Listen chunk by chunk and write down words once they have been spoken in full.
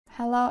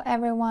Hello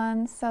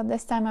everyone, so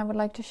this time I would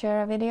like to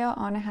share a video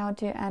on how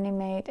to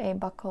animate a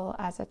buckle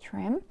as a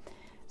trim.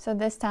 So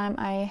this time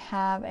I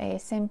have a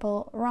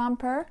simple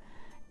romper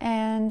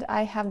and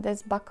I have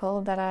this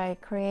buckle that I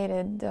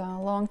created a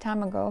long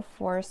time ago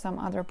for some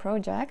other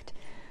project.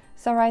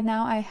 So right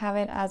now I have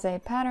it as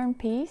a pattern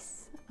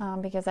piece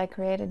because I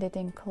created it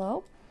in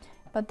CLO.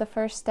 But the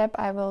first step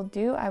I will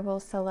do, I will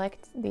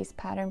select these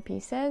pattern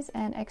pieces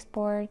and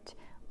export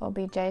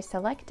OBJ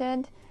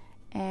selected,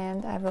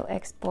 and I will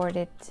export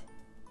it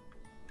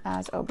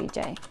as OBJ.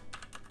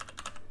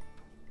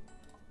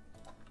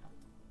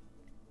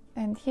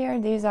 And here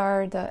these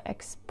are the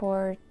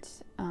export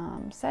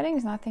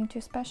settings, nothing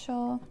too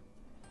special.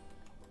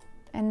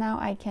 And now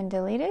I can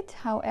delete it.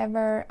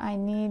 However, I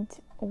need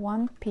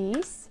one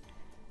piece.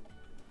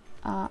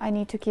 I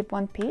need to keep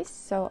one piece,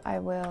 so I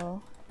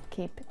will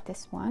keep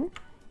this one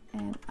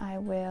and I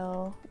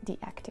will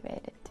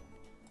deactivate it.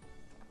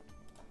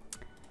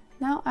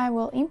 Now I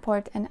will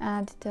import and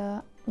add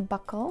the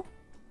buckle.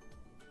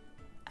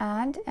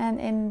 And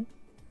in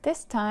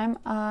this time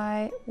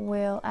I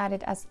will add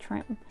it as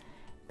trim,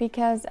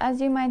 because as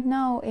you might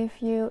know,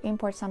 if you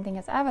import something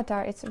as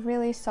avatar, it's a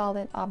really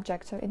solid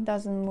object, so it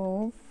doesn't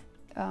move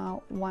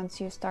once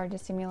you start the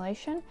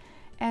simulation.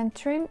 And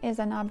trim is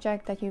an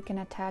object that you can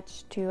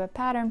attach to a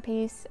pattern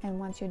piece, and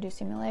once you do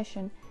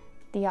simulation,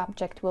 the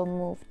object will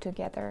move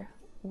together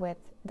with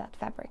that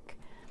fabric.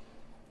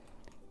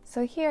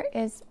 So here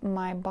is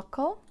my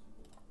buckle.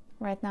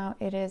 Right now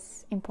it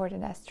is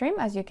imported as trim,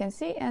 as you can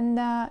see, and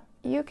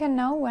you can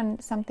know when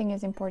something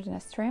is imported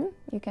as trim.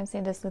 You can see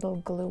this little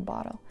glue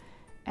bottle,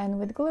 and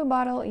with glue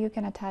bottle you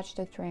can attach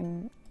the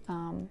trim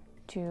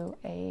to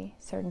a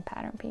certain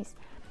pattern piece.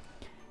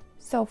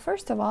 So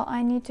first of all,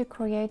 I need to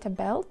create a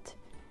belt,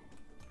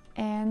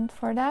 and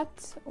for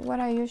that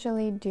what I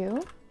usually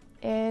do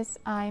is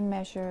I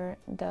measure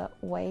the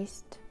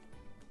waist,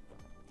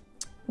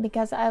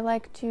 because I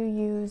like to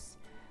use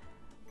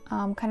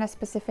kind of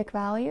specific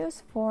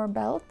values for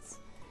belts.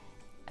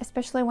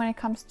 Especially when it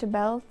comes to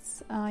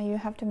belts, you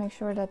have to make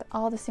sure that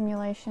all the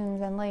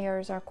simulations and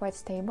layers are quite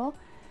stable.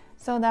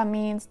 So that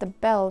means the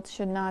belt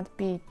should not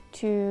be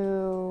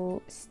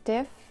too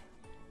stiff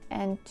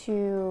and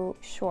too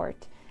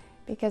short,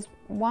 because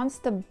once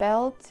the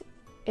belt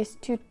is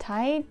too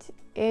tight,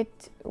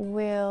 it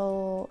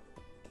will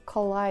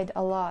collide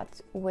a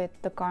lot with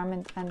the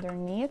garment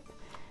underneath,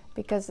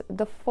 because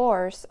the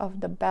force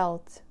of the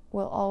belt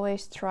will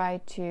always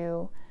try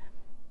to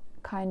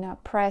kind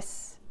of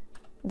press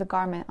the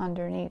garment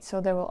underneath.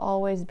 So there will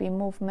always be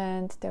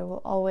movement, there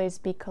will always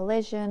be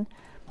collision.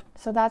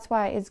 So that's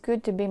why it's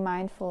good to be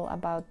mindful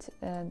about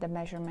the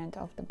measurement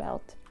of the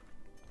belt.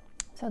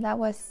 So that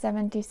was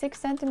 76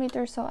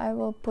 centimeters, so I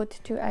will put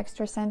 2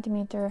 extra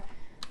centimeters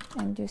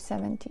and do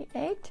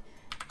 78.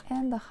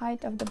 And the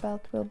height of the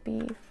belt will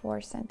be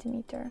 4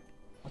 centimeters.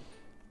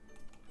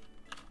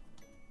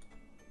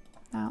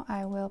 Now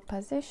I will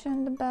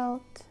position the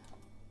belt.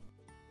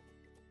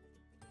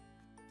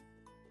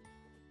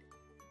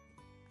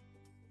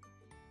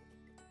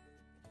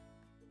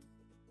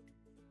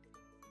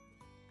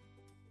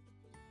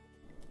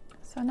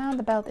 So now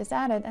the belt is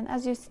added, and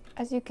as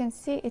you can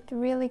see, it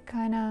really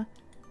kind of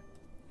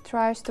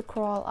tries to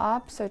crawl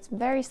up, so it's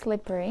very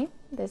slippery,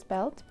 this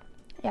belt.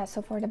 Yeah,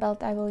 so for the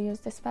belt I will use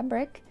this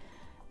fabric,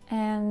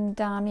 and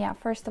yeah,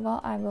 first of all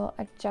I will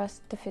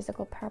adjust the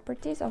physical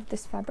properties of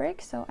this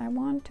fabric. So I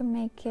want to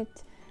make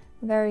it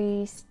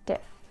very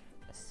stiff,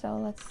 so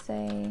let's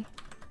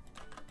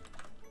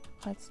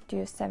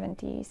do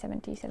 70.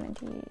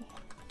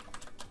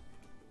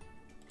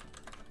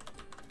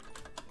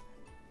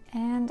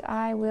 And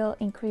I will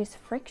increase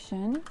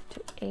friction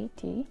to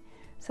 80.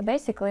 So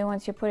basically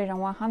once you put it on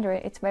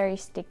 100, it's very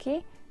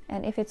sticky,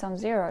 and if it's on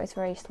 0, it's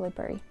very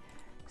slippery.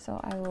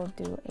 So I will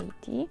do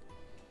 80,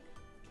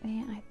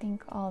 and I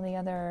think all the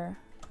other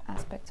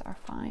aspects are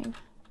fine.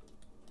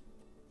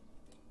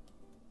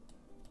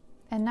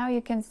 And now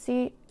you can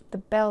see the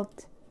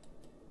belt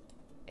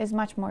is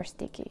much more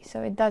sticky,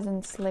 so it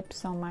doesn't slip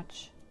so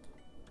much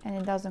and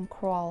it doesn't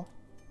crawl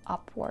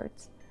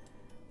upwards.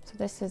 So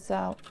this is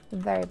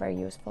very, very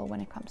useful when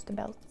it comes to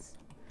belts.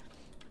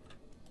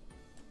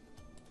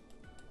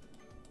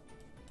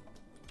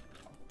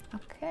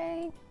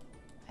 Okay,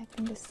 I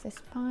think this is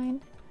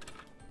fine.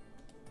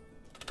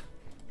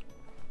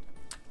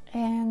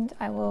 And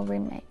I will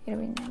rename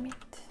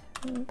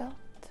it belt.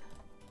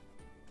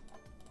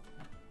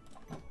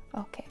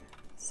 Okay,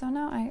 so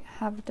now I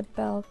have the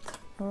belt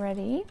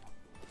ready,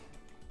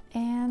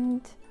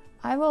 and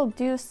I will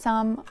do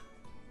some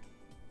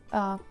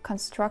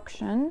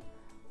construction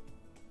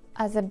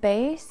as a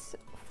base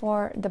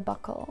for the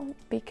buckle,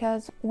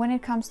 because when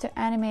it comes to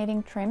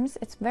animating trims,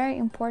 it's very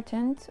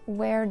important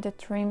where the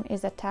trim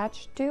is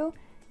attached to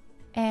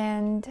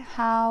and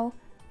how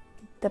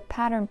the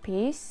pattern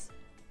piece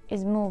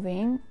is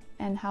moving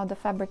and how the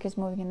fabric is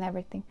moving and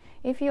everything.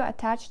 If you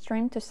attach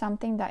trim to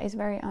something that is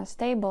very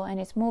unstable and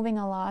it's moving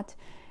a lot,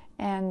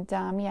 and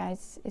yeah,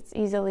 it's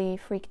easily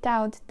freaked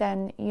out,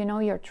 then you know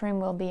your trim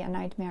will be a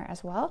nightmare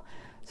as well.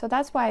 So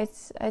that's why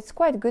it's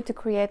quite good to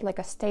create like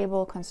a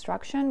stable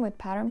construction with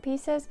pattern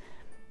pieces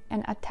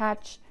and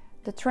attach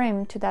the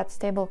trim to that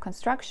stable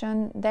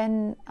construction.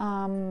 Then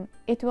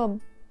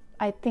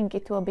I think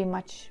it will be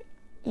much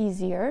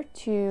easier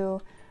to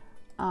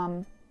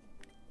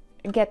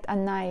get a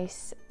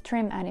nice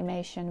trim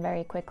animation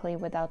very quickly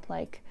without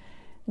like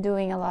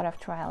doing a lot of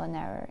trial and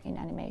error in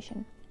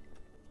animation.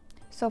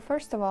 So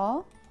first of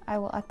all, I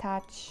will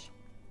attach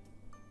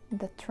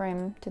the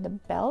trim to the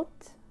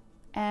belt,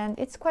 and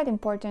it's quite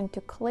important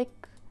to click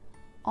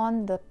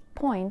on the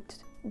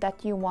point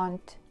that you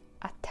want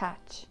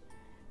attach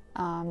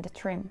the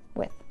trim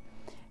with.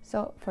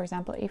 So for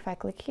example, if I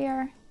click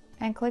here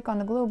and click on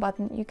the glue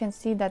button, you can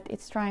see that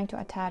it's trying to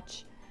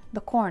attach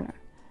the corner.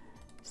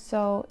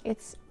 So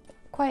it's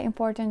quite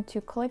important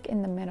to click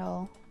in the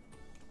middle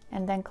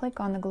and then click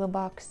on the glue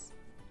bottle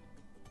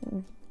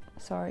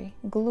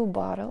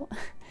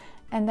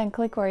and then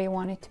click where you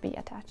want it to be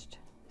attached.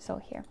 So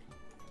here.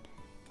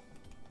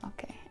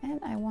 Okay,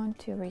 and I want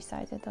to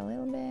resize it a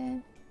little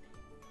bit.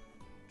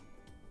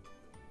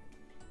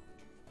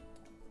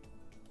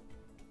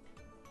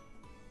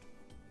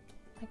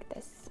 Like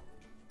this.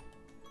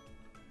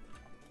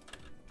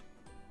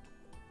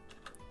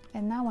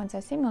 And now once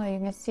I simulate, you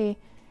can see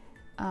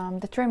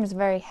the trim is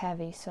very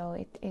heavy, so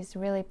it is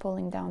really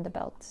pulling down the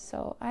belt.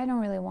 So I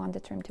don't really want the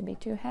trim to be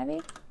too heavy.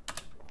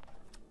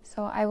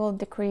 So I will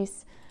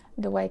decrease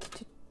the weight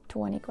to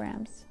 20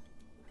 grams.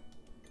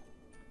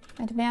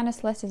 And to be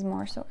honest, less is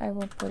more, so I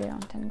will put it on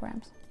 10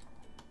 grams.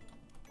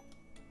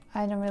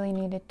 I don't really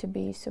need it to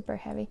be super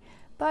heavy,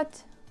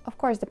 but of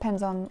course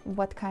depends on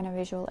what kind of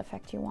visual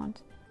effect you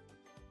want.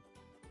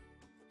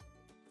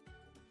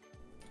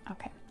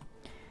 Okay,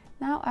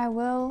 now I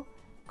will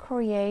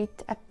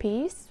create a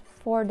piece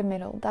for the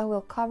middle that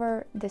will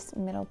cover this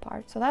middle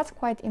part. So that's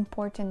quite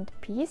important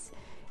piece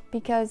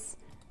because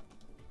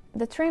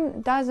the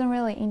trim doesn't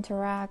really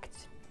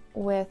interact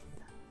with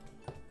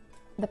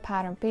the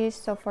pattern piece.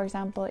 So for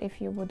example, if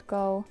you would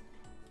go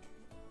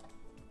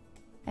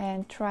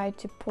and try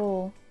to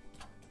pull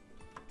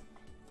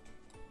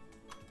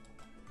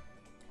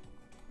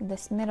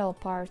this middle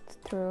part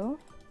through,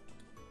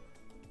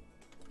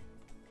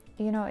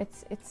 you know,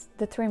 it's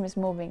the trim is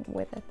moving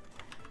with it.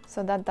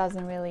 So that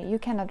doesn't really, you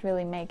cannot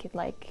really make it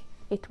like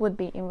it would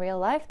be in real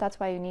life. That's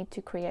why you need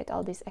to create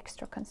all these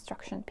extra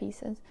construction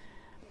pieces.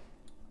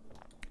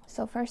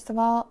 So first of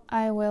all,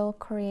 I will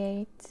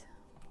create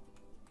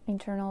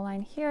internal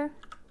line here.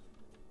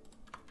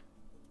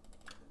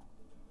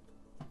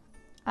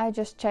 I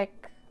just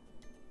check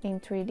in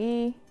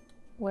 3D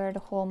where the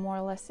hole more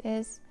or less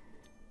is.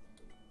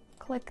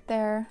 Click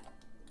there.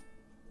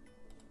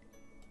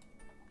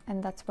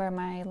 And that's where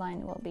my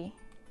line will be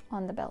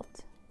on the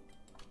belt.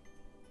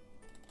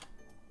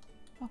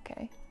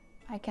 Okay,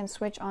 I can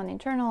switch on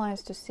internal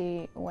lines to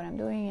see what I'm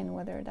doing and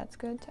whether that's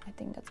good. I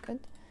think that's good.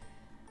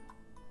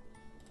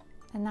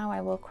 And now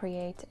I will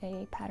create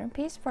a pattern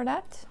piece for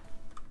that.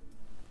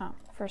 Oh,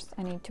 first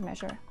I need to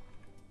measure.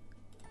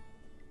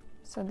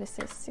 So this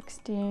is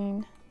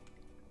 16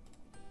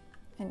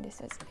 and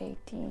this is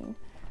 18,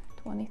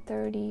 20,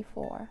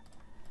 34.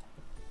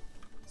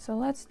 So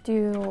let's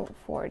do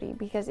 40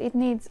 because it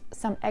needs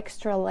some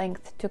extra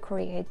length to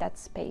create that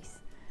space.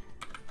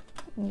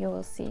 You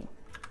will see.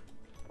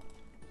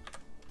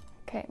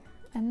 Okay,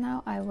 and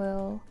now I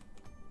will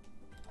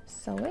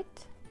sew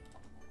it.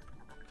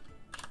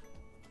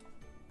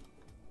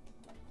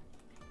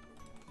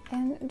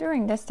 And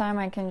during this time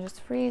I can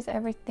just freeze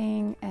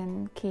everything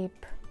and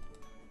keep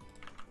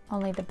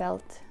only the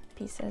belt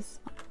pieces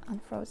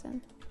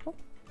unfrozen. Oh.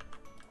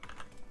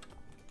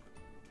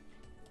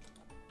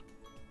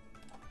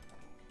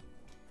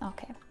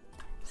 Okay,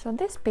 so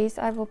this piece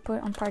I will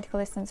put on particle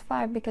distance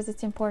 5 because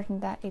it's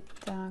important that it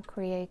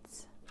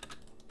creates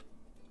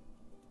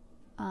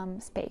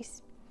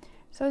space.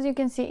 So as you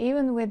can see,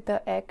 even with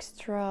the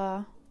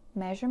extra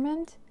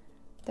measurement,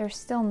 there's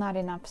still not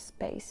enough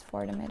space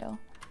for the middle.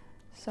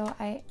 So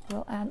I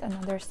will add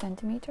another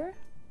centimeter.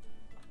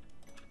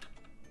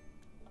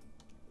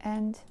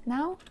 And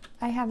now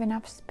I have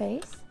enough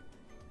space.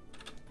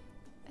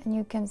 And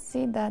you can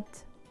see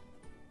that,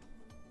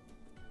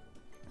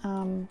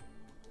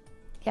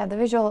 yeah, the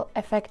visual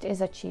effect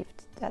is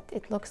achieved. That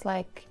it looks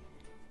like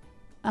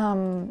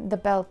the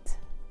belt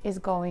is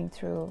going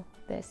through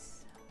this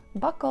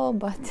buckle,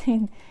 but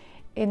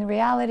in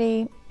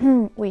reality,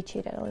 we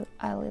cheated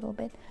a little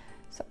bit.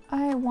 So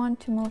I want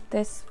to move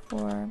this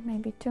for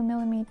maybe 2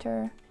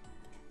 millimeters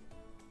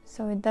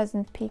so it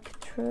doesn't peek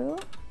through.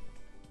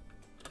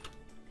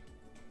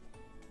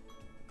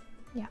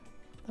 Yeah,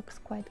 looks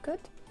quite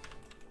good.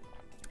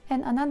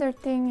 And another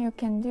thing you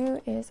can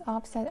do is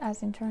offset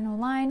as internal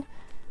line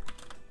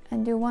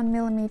and do 1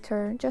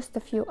 millimeter, just a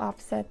few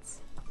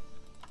offsets,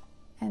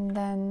 and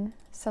then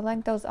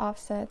select those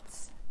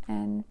offsets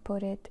and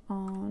put it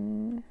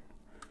on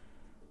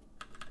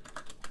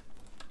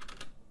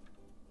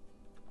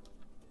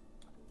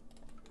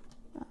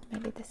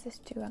maybe this is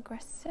too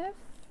aggressive.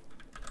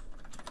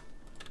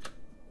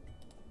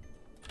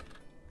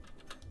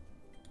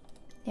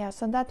 Yeah,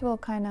 so that will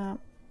kind of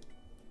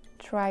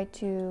try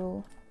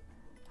to,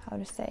 how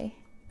to say,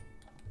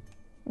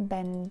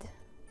 bend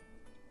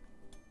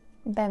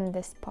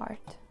this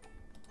part.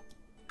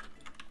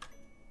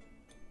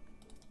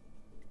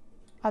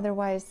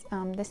 Otherwise,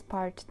 this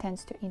part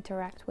tends to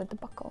interact with the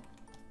buckle.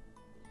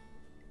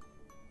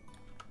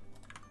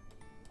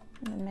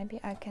 And then maybe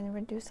I can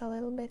reduce a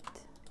little bit.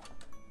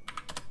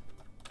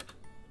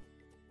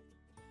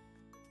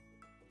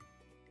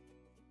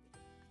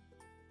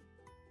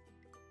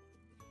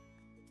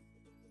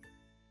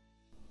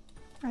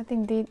 I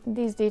think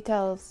these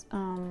details,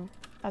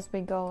 as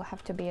we go,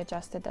 have to be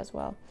adjusted as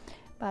well.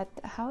 But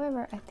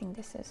however, I think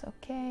this is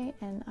okay,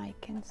 and I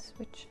can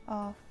switch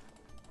off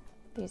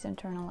these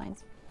internal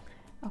lines.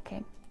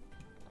 Okay.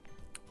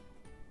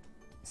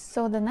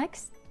 So the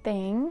next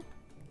thing,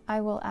 I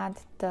will add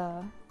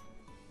the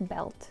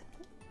belt,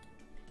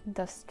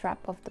 the strap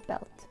of the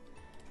belt.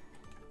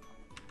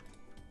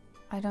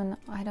 I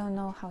don't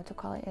know how to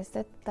call it. Is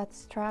that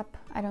strap?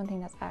 I don't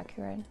think that's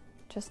accurate.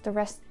 Just the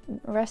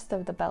rest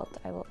of the belt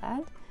I will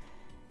add,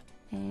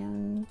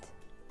 and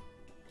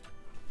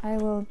I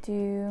will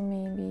do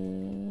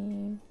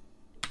maybe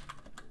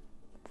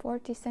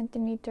 40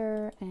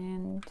 centimeter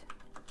and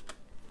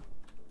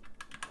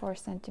 4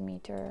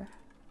 centimeter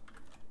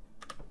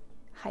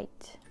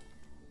height,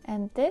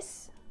 and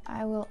this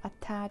I will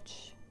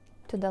attach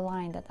to the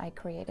line that I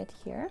created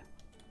here.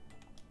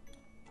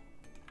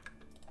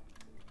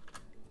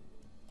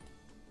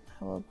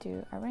 I will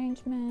do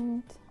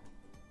arrangement.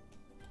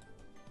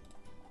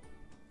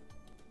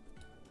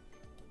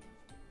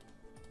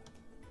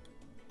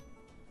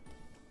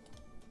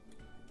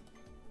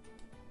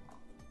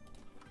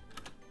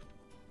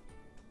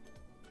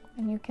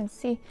 And you can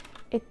see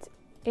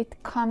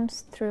it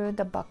comes through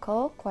the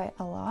buckle quite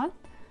a lot.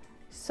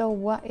 So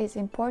what is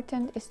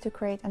important is to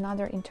create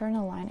another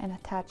internal line and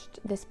attach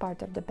this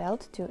part of the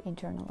belt to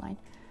internal line.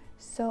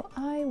 So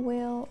I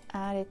will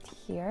add it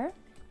here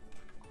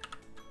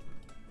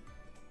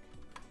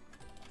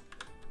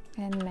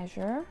and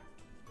measure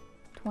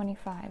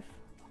 25.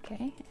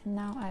 Okay, and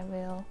now I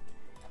will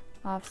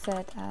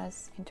offset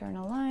as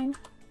internal line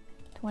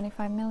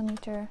 25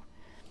 millimeter,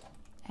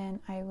 and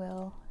I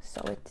will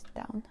sew it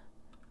down.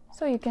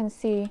 So you can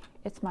see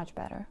it's much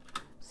better.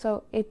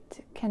 So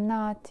it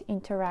cannot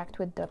interact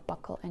with the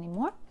buckle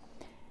anymore.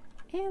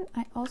 And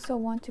I also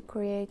want to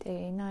create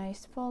a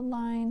nice fold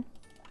line.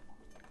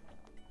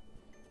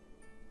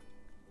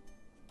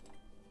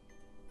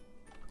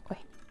 Wait,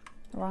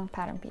 wrong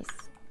pattern piece.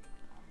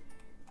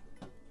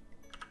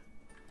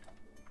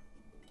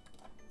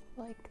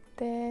 Like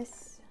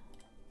this.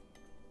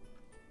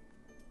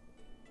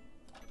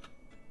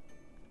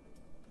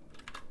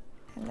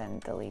 And then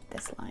delete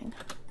this line.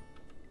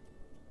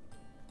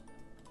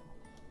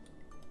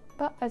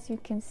 But as you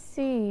can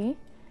see,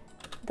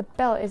 the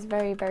belt is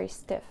very, very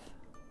stiff.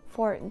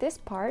 For this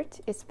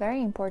part, it's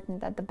very important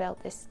that the belt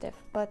is stiff,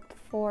 but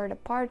for the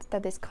part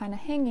that is kind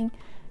of hanging,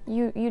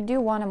 you do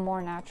want a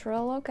more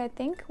natural look, I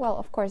think. Well,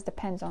 of course,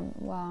 depends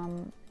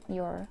on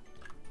your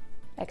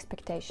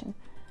expectation.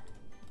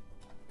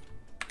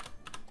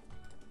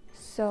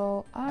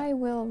 So I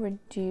will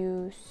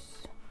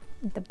reduce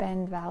the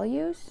bend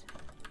values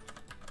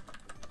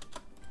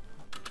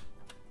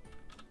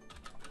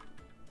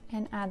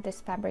and add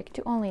this fabric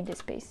to only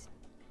this piece.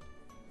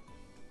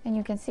 And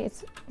you can see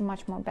it's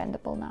much more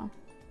bendable now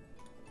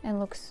and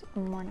looks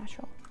more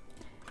natural.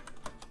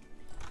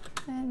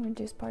 And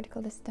reduce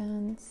particle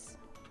distance.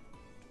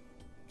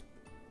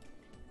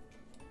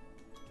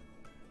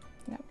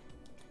 Yep,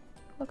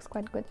 looks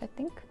quite good, I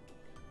think.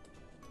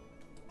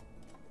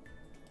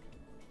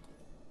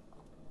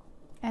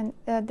 And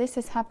this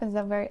happens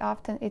that very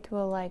often it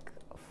will like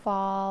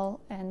fall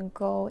and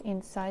go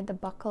inside the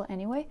buckle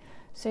anyway.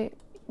 So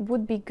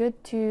would be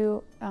good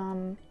to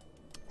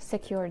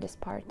secure this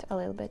part a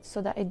little bit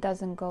so that it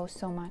doesn't go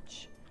so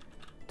much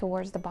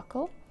towards the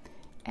buckle.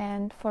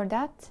 And for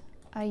that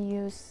I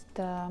use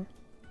the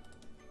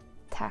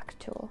tack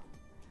tool.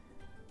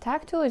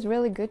 Tack tool is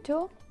really good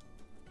tool,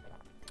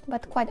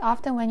 but quite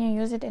often when you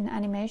use it in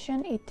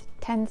animation it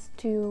tends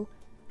to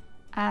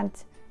add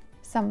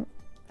some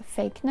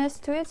fakeness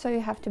to it, so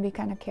you have to be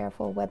kind of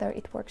careful whether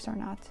it works or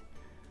not.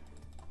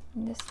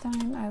 And this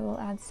time I will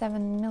add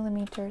 7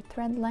 millimeter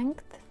thread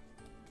length,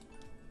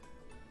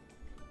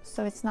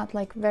 so it's not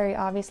like very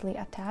obviously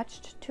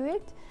attached to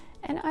it,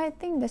 and I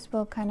think this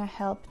will kind of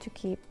help to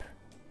keep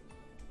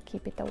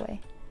it away.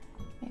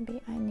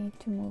 Maybe I need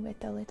to move it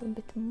a little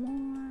bit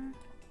more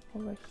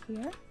over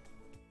here.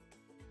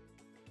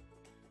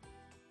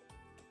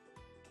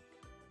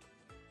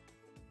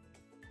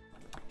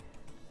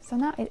 So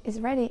now it is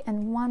ready,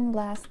 and one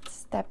last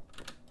step.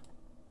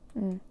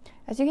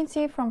 As you can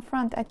see from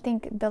front, I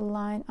think the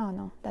line, oh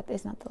no, that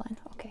is not the line.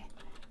 Okay,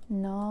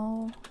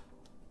 no,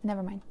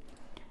 never mind.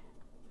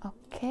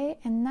 Okay,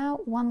 and now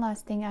one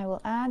last thing I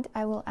will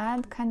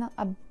add kind of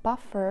a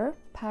buffer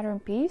pattern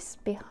piece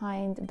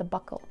behind the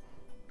buckle,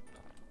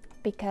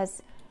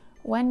 because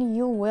when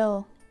you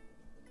will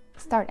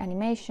start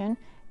animation,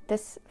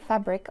 this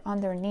fabric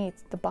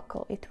underneath the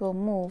buckle, it will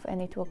move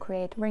and it will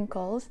create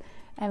wrinkles,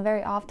 and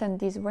very often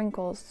these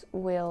wrinkles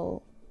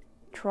will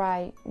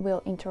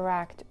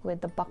interact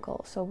with the buckle,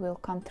 so will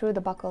come through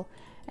the buckle,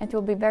 and it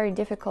will be very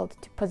difficult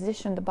to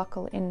position the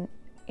buckle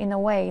in a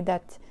way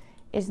that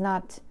is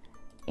not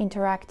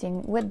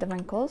interacting with the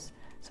wrinkles.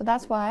 So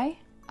that's why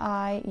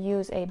I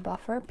use a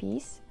buffer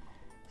piece.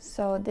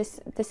 So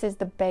this is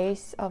the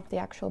base of the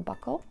actual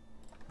buckle.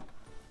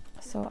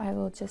 So I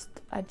will just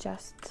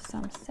adjust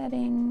some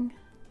setting.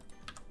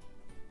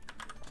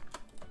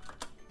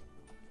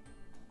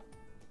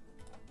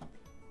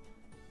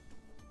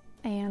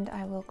 And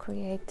I will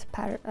create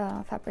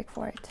fabric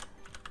for it.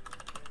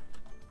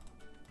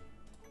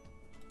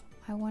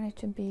 I want it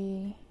to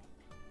be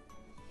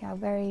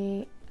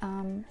very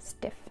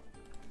stiff.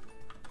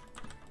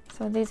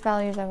 So these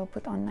values I will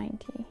put on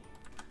 90.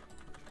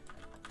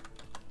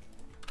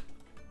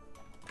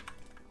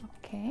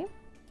 Okay.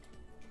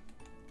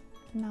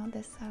 Now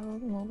this I will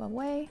move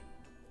away.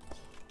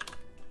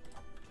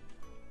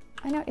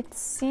 I know it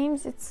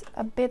seems it's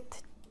a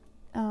bit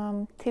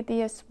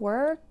tedious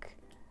work,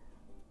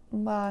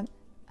 but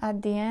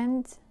at the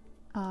end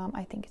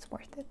I think it's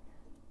worth it.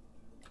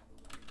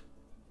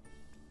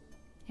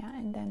 Yeah,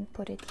 and then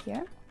put it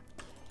here.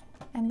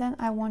 And then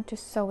I want to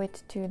sew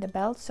it to the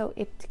belt so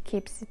it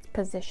keeps its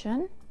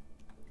position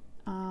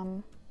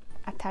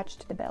attached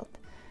to the belt.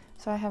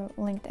 So I have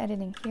linked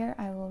editing here.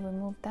 I will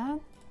remove that.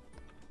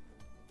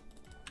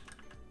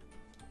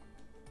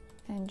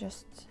 And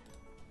just,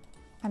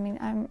 I mean,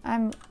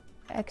 I'm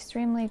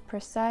extremely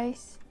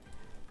precise,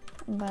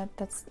 but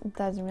that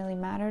doesn't really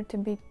matter to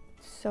be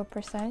so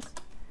precise.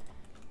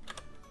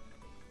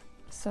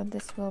 So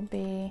this will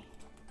be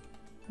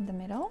in the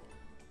middle.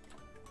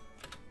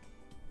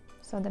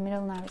 So the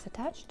middle now is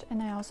attached,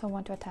 and I also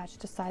want to attach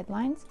the side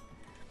lines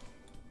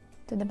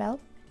to the belt.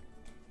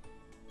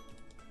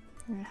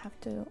 And I have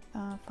to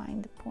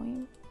find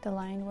the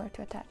line where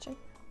to attach it,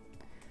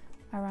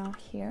 around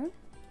here.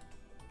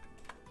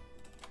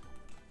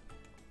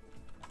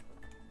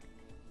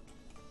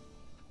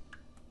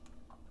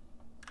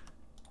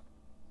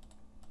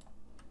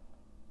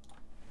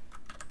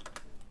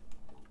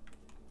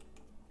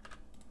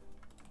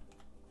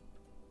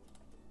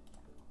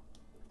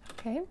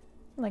 Okay,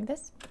 like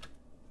this.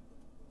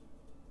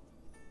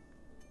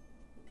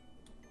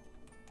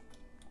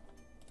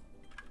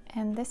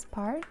 And this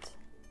part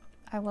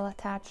I will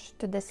attach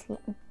to this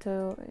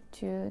to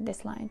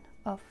this line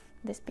of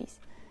this piece.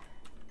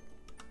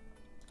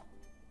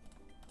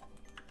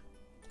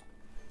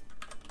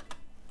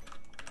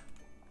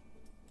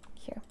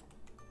 Here.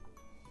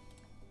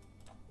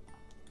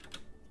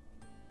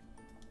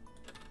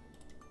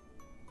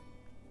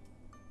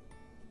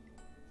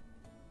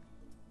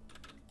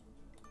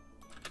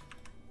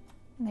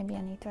 Maybe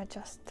I need to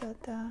adjust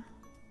the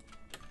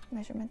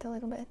measurement a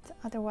little bit,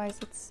 otherwise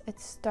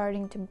it's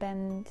starting to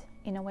bend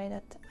in a way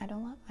that I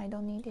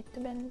don't need it to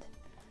bend.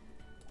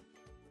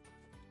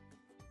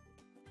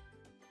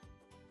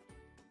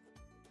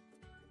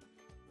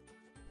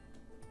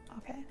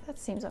 Okay, that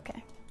seems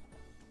okay.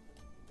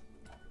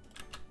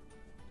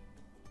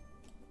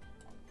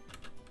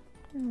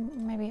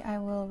 Maybe I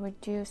will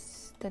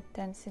reduce the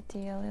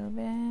density a little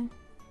bit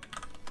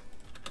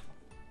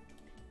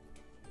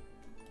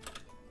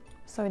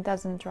so it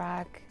doesn't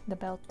drag the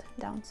belt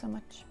down so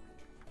much.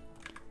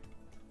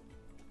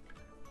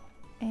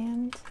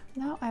 And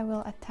now I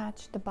will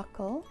attach the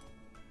buckle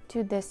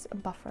to this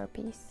buffer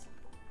piece.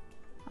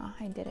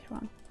 I did it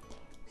wrong.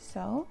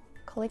 So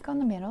click on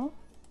the middle,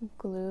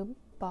 glue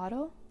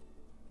bottle.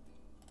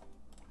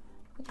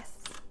 Yes.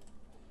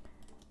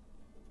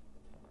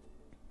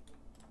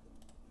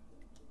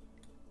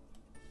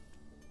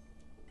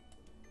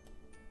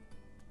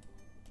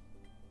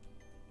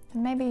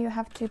 And maybe you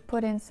have to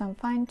put in some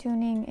fine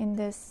tuning in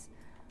this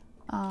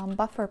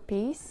buffer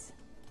piece.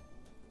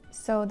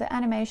 So the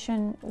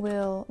animation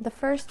will, the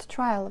first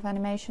trial of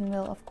animation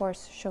will of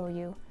course show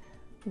you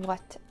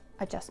what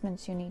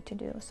adjustments you need to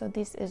do. So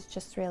this is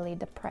just really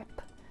the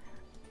prep.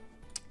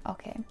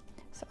 Okay,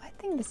 so I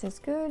think this is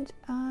good.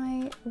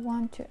 I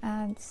want to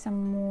add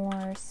some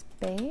more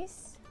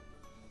space.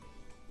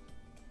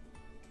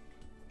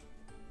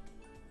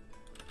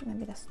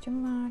 Maybe that's too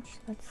much.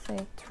 Let's say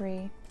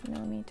 3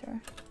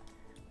 millimeter.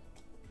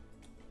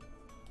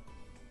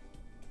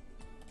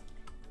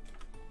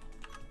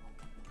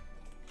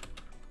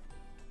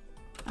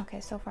 Okay,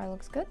 so far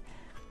looks good.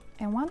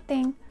 And one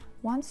thing,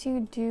 once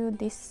you do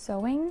this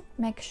sewing,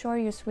 make sure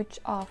you switch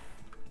off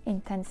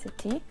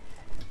intensity,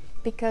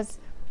 because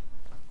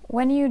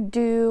when you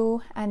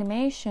do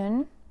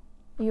animation,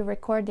 you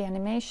record the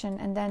animation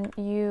and then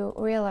you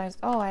realize,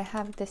 oh, I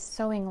have this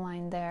sewing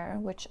line there,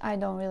 which I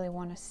don't really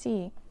want to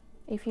see.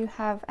 If you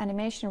have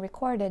animation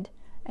recorded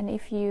and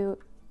if you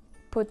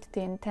put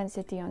the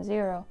intensity on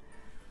 0,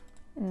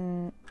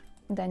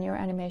 then your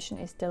animation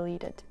is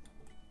deleted.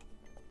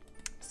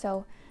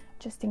 So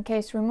just in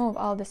case, remove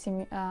all the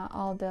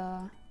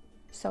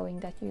sewing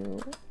that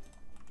you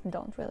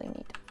don't really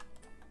need.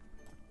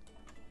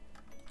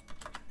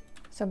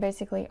 So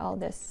basically all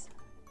this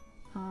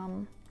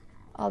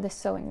all this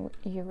sewing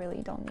you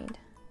really don't need.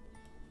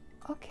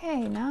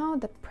 Okay, now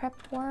the prep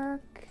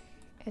work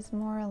is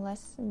more or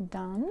less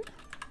done.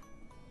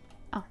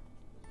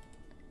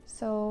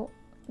 So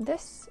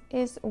this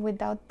is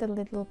without the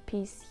little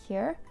piece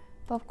here,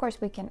 but of course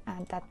we can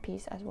add that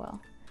piece as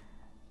well.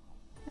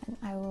 And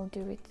I will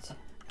do it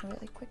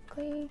really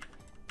quickly.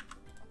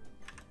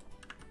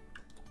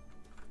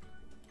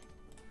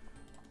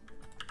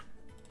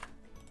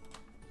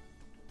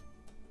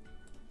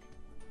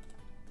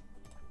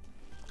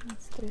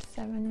 Let's do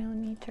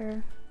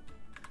 7mm.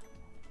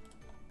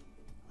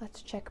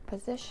 Let's check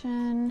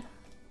position.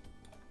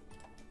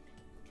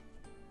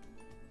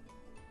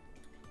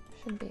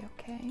 Should be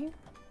okay.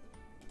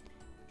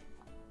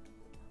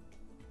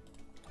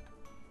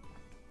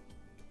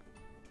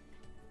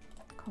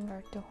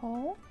 Convert to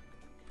whole.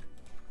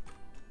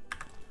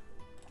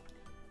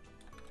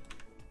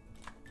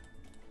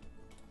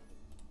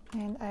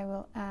 And I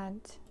will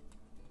add,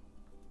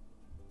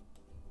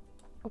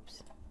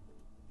 oops.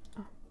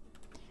 Oh.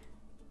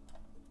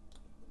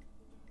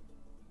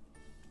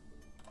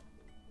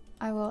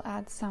 I will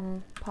add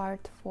some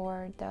part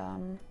for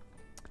the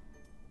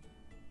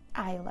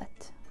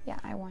eyelet. Yeah,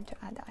 I want to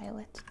add the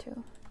eyelet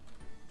too.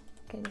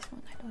 Okay, this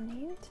one I don't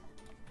need.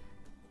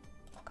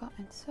 Cut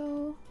and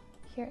sew.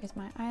 Here is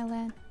my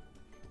eyelet.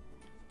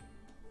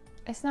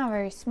 It's not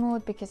very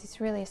smooth because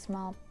it's really a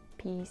small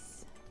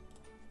piece.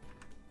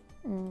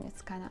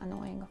 It's kind of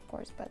annoying, of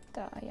course, but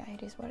yeah,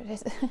 it is what it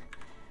is.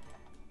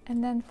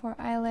 And then for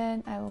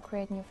eyelet, I will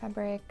create new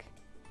fabric.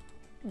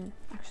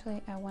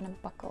 Actually, I want a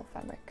buckle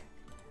fabric.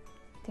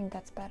 I think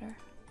that's better.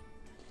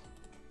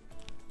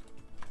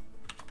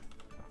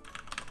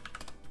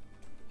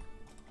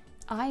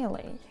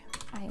 Eyelet.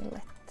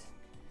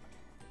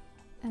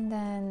 And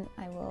then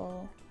I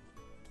will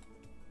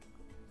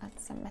add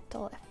some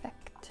metal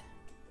effect.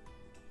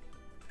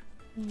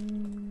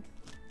 And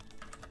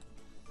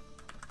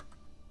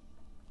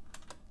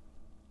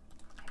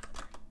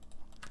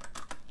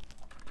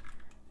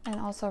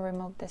also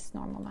remove this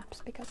normal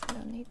maps because I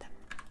don't need them.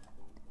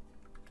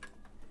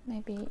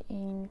 Maybe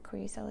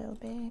increase a little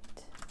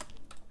bit.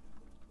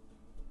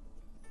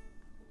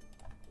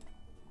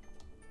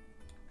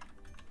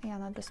 Yeah,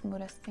 not the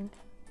smoothest thing.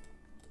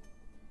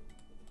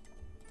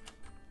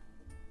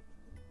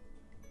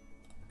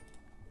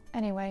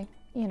 Anyway,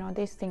 you know,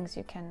 these things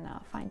you can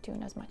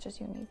fine-tune as much as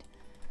you need.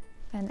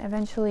 And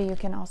eventually you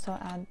can also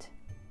add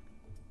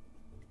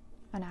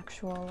an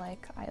actual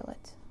like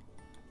eyelet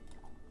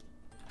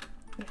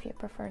if you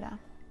prefer that.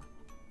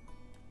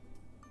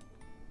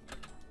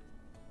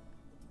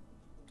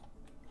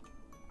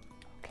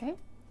 Okay,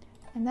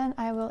 and then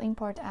I will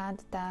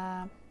add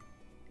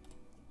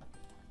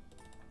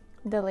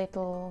the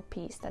little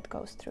piece that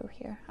goes through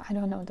here. I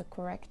don't know the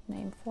correct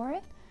name for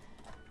it,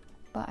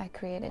 but I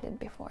created it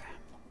before.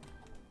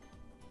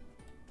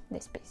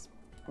 This piece.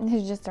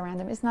 It's just a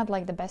random, it's not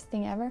like the best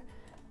thing ever,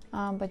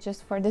 but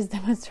just for this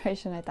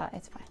demonstration I thought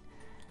it's fine.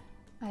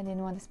 I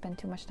didn't want to spend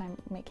too much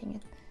time making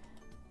it.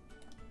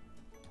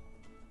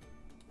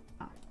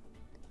 Oh.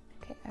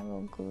 Okay, I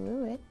will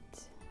glue it.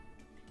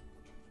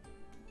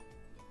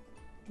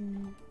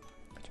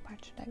 Which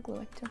part should I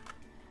glue it to?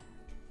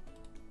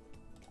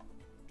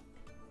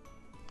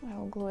 I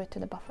will glue it to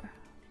the buffer.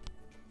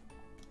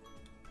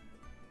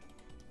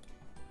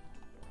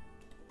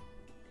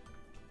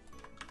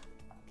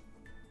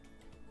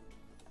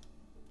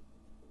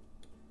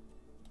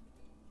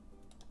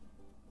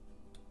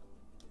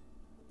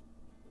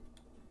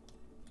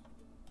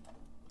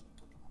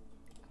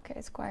 Okay,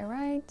 it's quite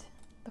right.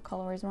 The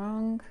color is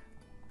wrong.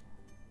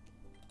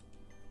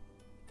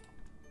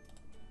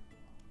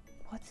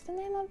 What's the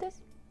name of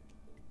this?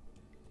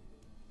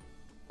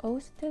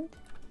 Oasted?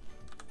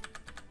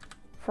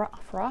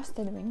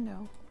 Frosted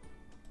window.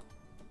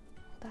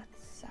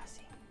 That's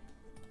sassy.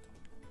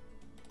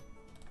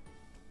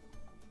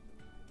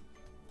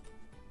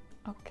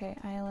 Okay,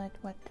 eyelet,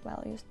 what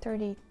values?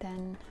 30,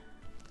 10.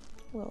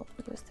 We'll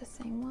use the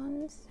same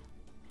ones.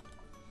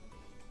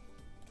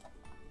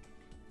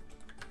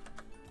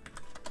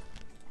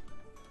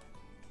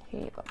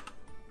 Here you go.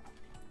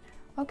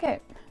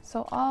 Okay,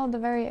 so all the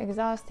very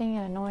exhausting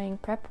and annoying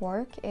prep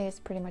work is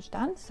pretty much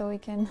done, so we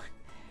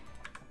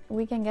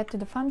can get to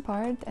the fun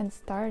part and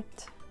start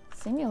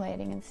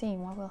simulating and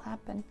seeing what will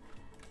happen.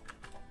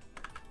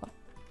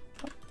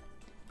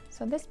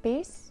 So this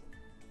piece,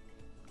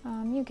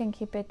 you can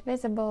keep it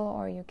visible,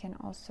 or you can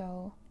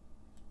also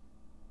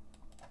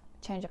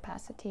change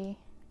opacity.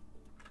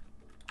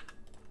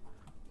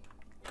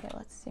 Okay,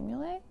 let's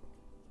simulate.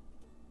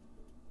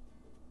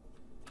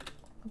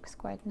 Looks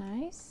quite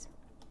nice.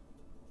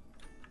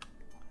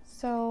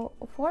 So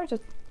for the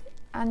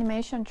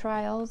animation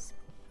trials,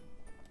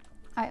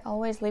 I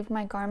always leave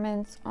my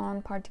garments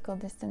on particle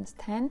distance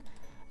 10,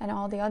 and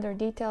all the other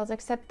details,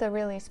 except the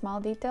really small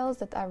details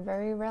that are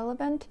very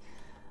relevant,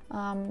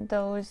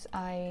 those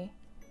I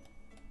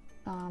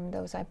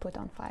put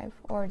on 5,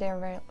 or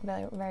they're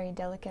very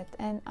delicate.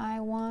 And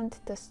I want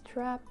the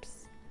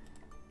straps,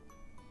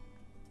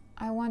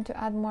 I want to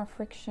add more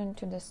friction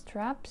to the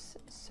straps,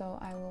 so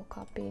I will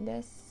copy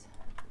this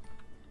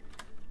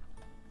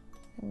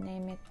and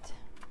name it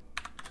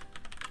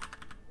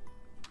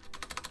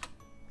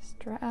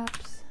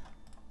straps.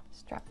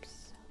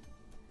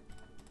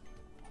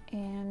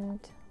 And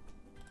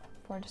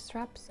for the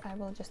straps, I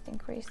will just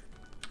increase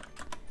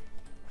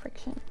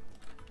friction.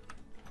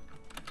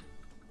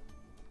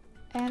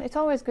 And it's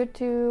always good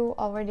to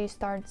already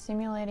start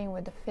simulating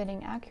with the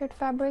fitting accurate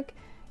fabric,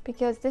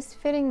 because this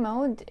fitting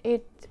mode,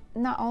 it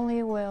not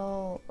only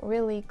will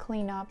really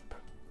clean up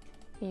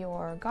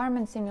your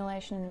garment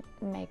simulation,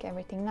 make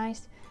everything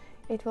nice,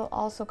 it will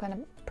also kind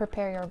of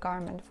prepare your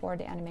garment for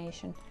the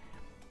animation.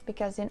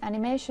 Because in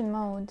animation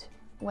mode,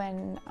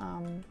 when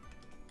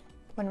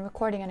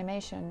recording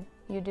animation,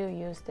 you do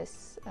use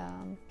this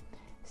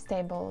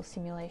stable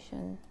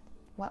simulation.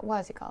 What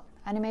was it called?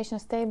 Animation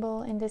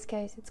stable in this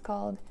case it's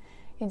called.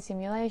 In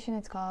simulation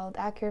it's called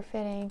accurate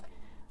fitting.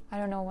 I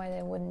don't know why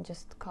they wouldn't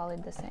just call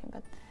it the same,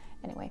 but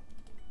anyway.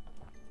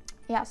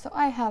 Yeah, so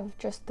I have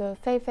just the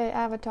Feifei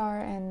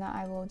avatar, and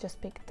I will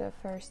just pick the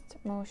first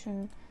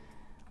motion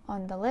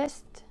on the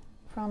list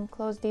from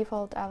close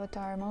default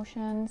avatar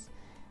motions,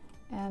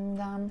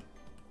 and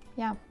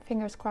yeah,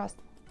 fingers crossed.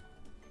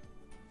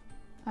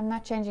 I'm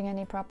not changing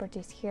any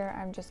properties here,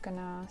 I'm just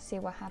gonna see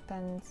what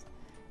happens.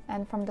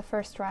 And from the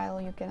first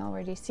trial you can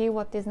already see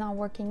what is not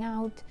working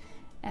out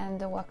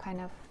and what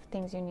kind of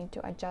things you need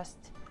to adjust.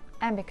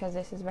 And because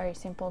this is very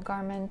simple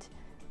garment,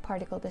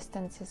 particle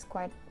distance is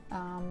quite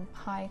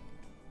high,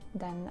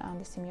 then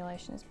the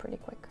simulation is pretty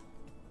quick.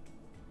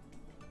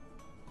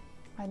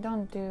 I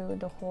don't do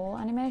the whole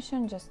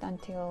animation, just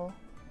until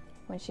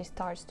when she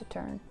starts to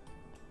turn.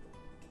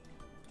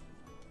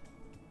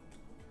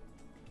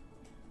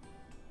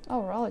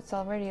 Overall, it's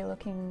already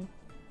looking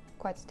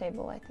quite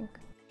stable, I think.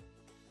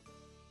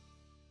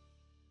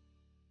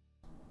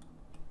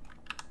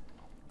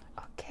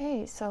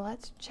 Okay, so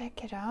let's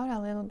check it out a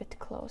little bit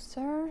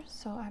closer.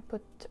 So I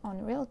put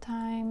on real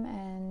time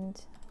and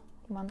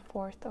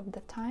 1/4 of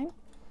the time,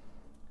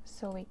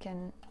 so we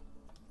can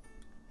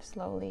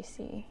slowly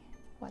see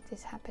what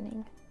is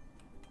happening.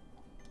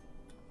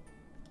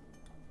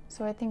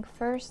 So I think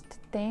first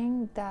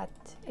thing that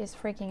is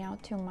freaking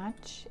out too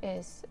much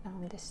is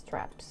this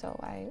strap, so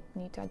I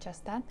need to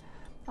adjust that.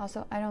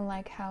 Also, I don't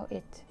like how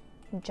it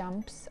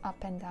jumps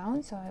up and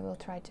down, so I will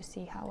try to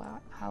see how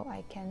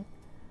I can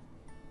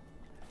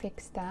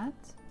fix that.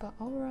 But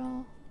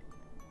overall,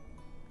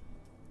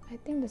 I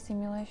think the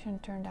simulation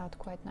turned out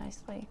quite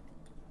nicely.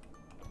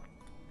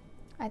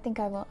 I think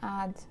I will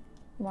add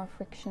more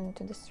friction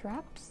to the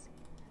straps.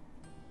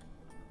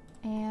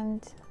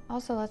 And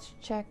also let's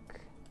check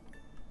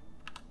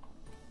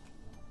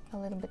a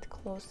little bit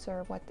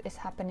closer what is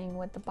happening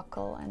with the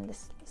buckle and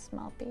this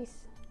small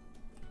piece.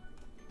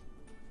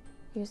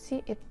 You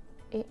see, it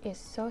is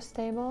so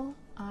stable.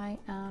 I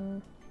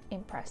am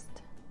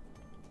impressed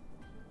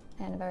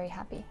and very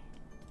happy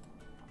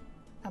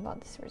about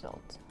this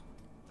result.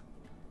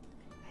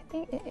 I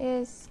think it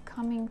is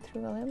coming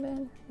through a little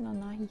bit. No,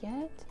 not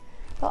yet.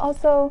 But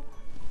also,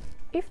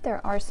 if there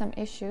are some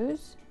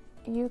issues,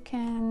 you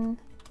can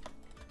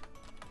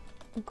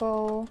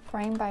go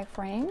frame by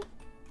frame,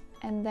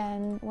 and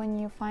then when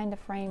you find a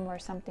frame where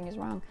something is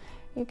wrong,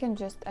 you can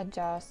just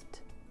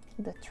adjust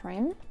the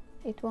trim.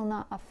 It will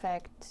not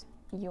affect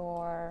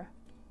your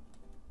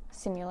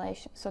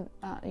simulation, so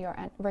your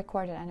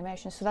recorded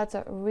animation. So that's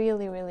a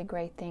really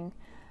great thing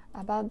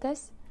about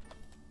this,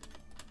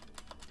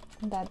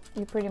 that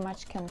you pretty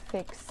much can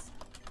fix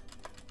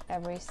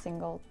every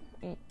single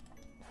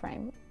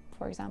frame.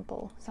 For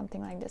example,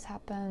 something like this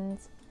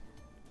happens,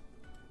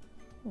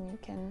 and you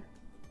can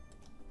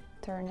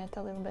turn it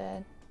a little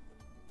bit.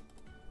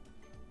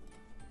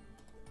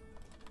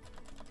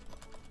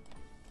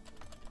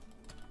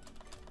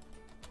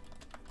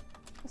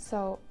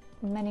 So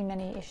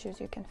many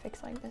issues you can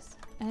fix like this,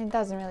 and it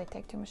doesn't really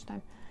take too much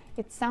time.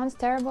 It sounds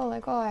terrible,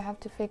 like, oh, I have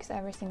to fix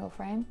every single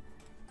frame,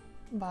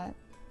 but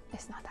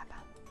it's not that bad.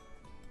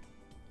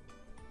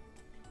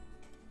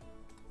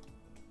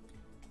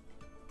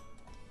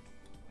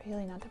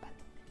 Really not that bad.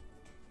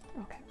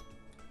 Okay.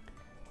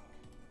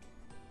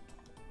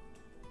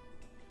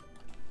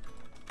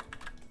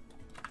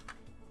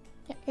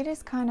 Yeah, it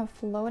is kind of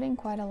floating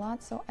quite a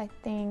lot, so I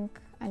think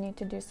I need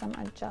to do some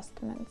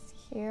adjustments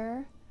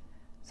here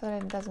so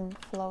that it doesn't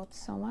float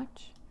so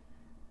much.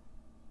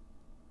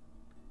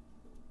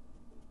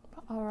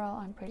 But overall,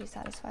 I'm pretty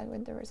satisfied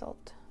with the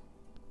result.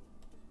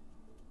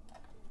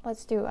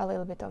 Let's do a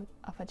little bit of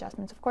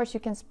adjustments. Of course, you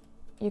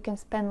can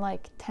spend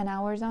like 10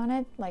 hours on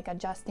it, like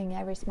adjusting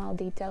every small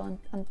detail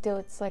until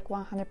it's like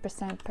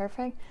 100%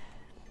 perfect.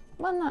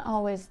 But not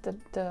always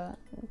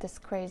this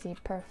crazy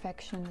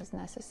perfection is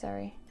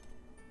necessary.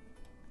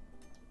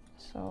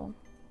 So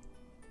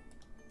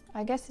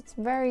I guess it's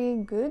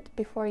very good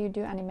before you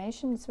do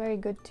animation. It's very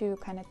good to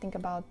kind of think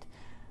about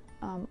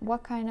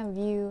what kind of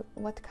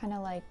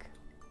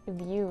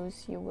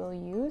views you will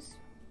use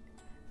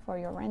for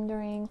your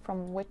rendering,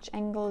 from which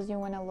angles you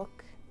want to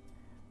look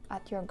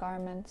at your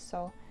garment.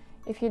 So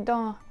if you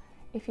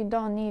if you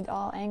don't need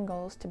all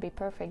angles to be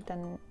perfect,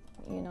 then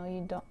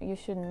you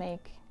shouldn't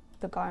make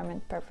the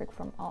garment perfect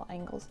from all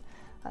angles.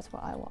 That's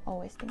what I will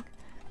always think.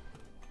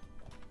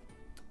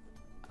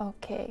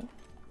 Okay,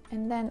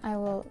 and then I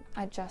will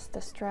adjust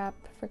the strap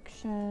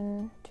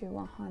friction to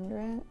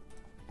 100,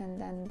 and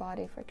then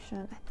body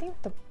friction. I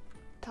think the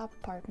top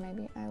part,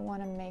 maybe I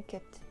want to make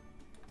it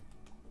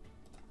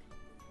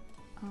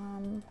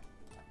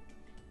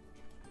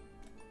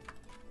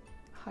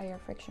higher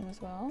friction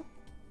as well.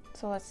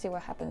 So let's see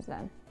what happens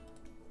then.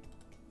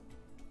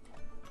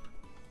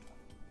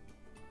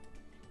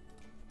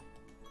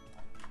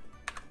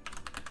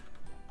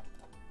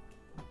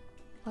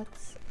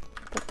 Let's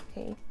put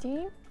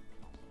 80.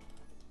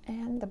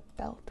 And the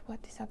belt, what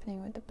is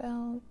happening with the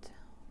belt?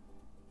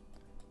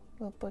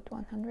 We'll put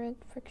 100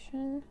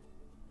 friction.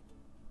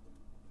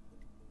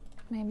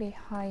 Maybe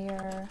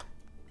higher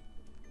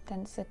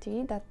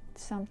density, that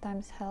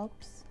sometimes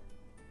helps.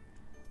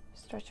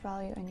 Stretch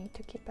value I need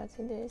to keep as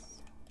it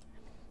is.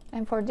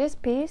 And for this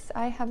piece,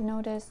 I have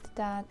noticed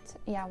that,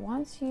 yeah,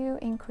 once you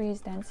increase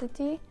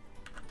density,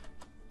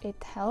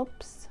 it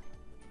helps.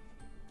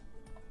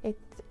 It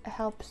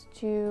helps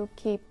to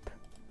keep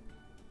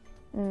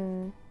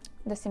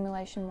the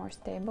simulation more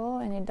stable,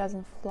 and it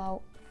doesn't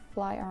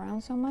fly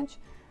around so much.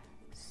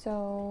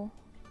 So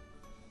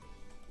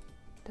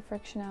the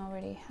friction I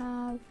already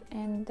have,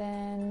 and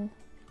then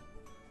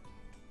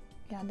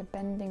yeah, the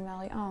bending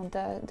value,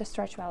 the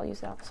stretch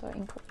values also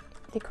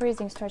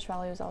decreasing stretch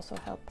values also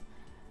help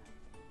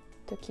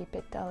to keep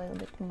it a little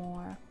bit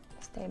more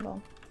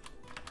stable.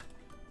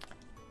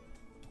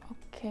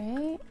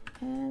 Okay,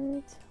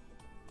 and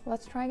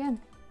let's try again.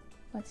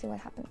 Let's see what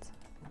happens.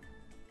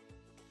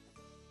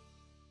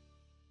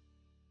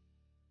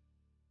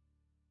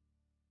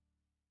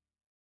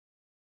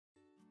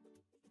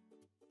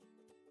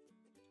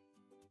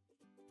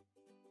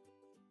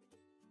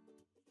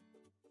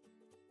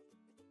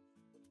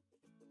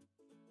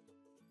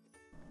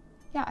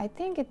 Yeah, I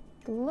think it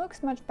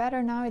looks much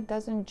better now. It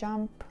doesn't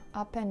jump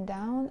up and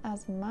down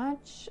as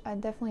much. I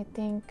definitely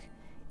think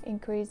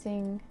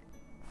increasing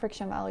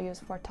friction values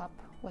for top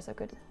was a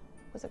good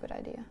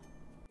idea.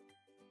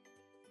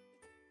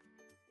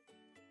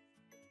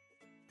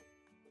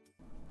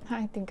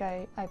 I think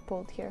I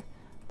pulled here.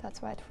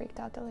 That's why it freaked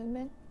out a little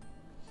bit.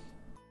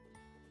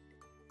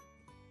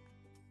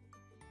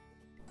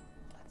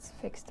 Let's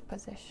fix the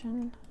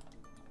position.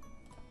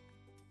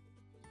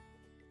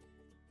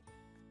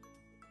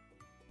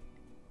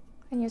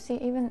 And you see,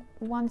 even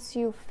once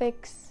you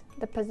fix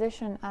the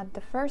position at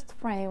the first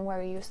frame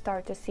where you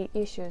start to see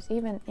issues,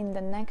 even in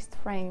the next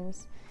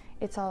frames,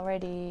 it's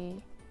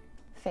already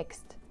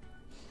fixed.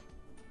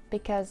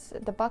 Because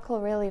the buckle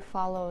really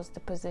follows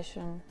the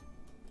position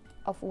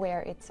of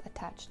where it's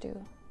attached to.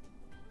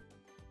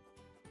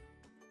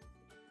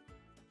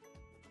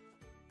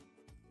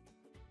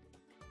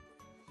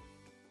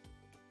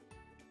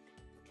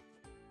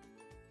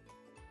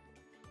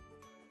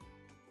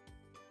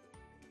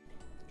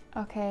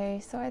 Okay,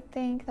 so I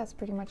think that's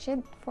pretty much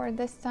it for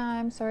this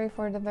time. Sorry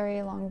for the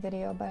very long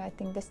video, but I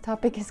think this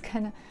topic is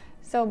kind of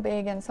so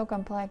big and so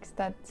complex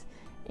that,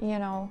 you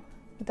know,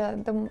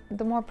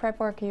 the more prep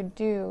work you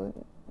do,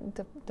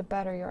 the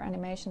better your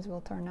animations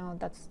will turn out.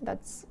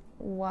 That's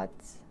what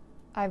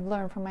I've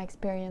learned from my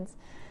experience.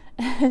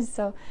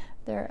 So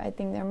I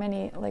think there are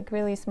many like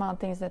really small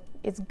things that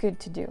it's good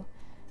to do,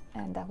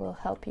 and that will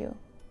help you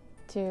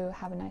to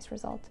have a nice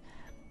result.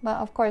 But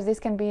of course, this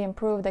can be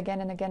improved again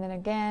and again and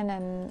again,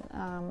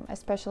 and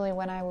especially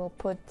when I will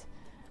put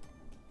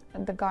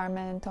the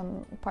garment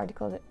on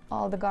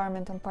all the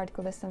garment on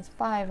particle distance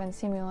 5 and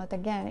simulate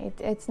again.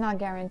 It's not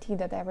guaranteed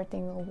that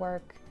everything will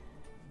work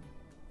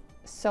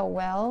so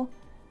well,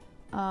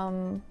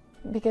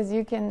 because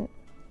you can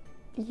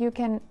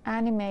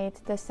animate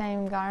the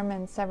same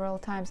garment several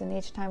times, and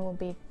each time will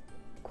be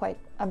quite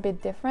a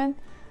bit different.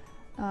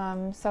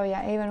 So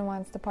yeah, even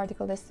once the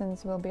particle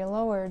distance will be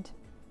lowered,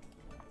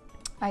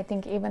 I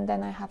think even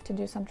then I have to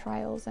do some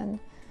trials and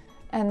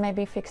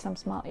maybe fix some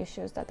small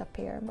issues that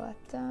appear. But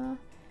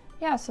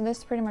yeah, so this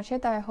is pretty much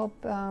it. I hope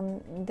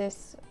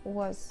this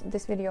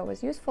video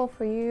was useful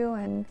for you.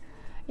 And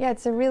yeah,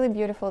 it's a really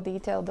beautiful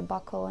detail, the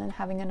buckle, and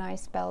having a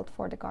nice belt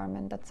for the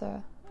garment.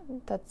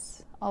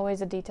 That's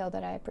always a detail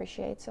that I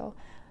appreciate. So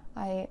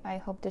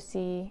I hope to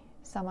see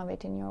some of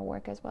it in your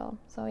work as well.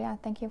 So yeah,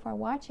 thank you for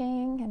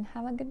watching and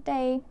have a good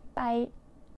day. Bye.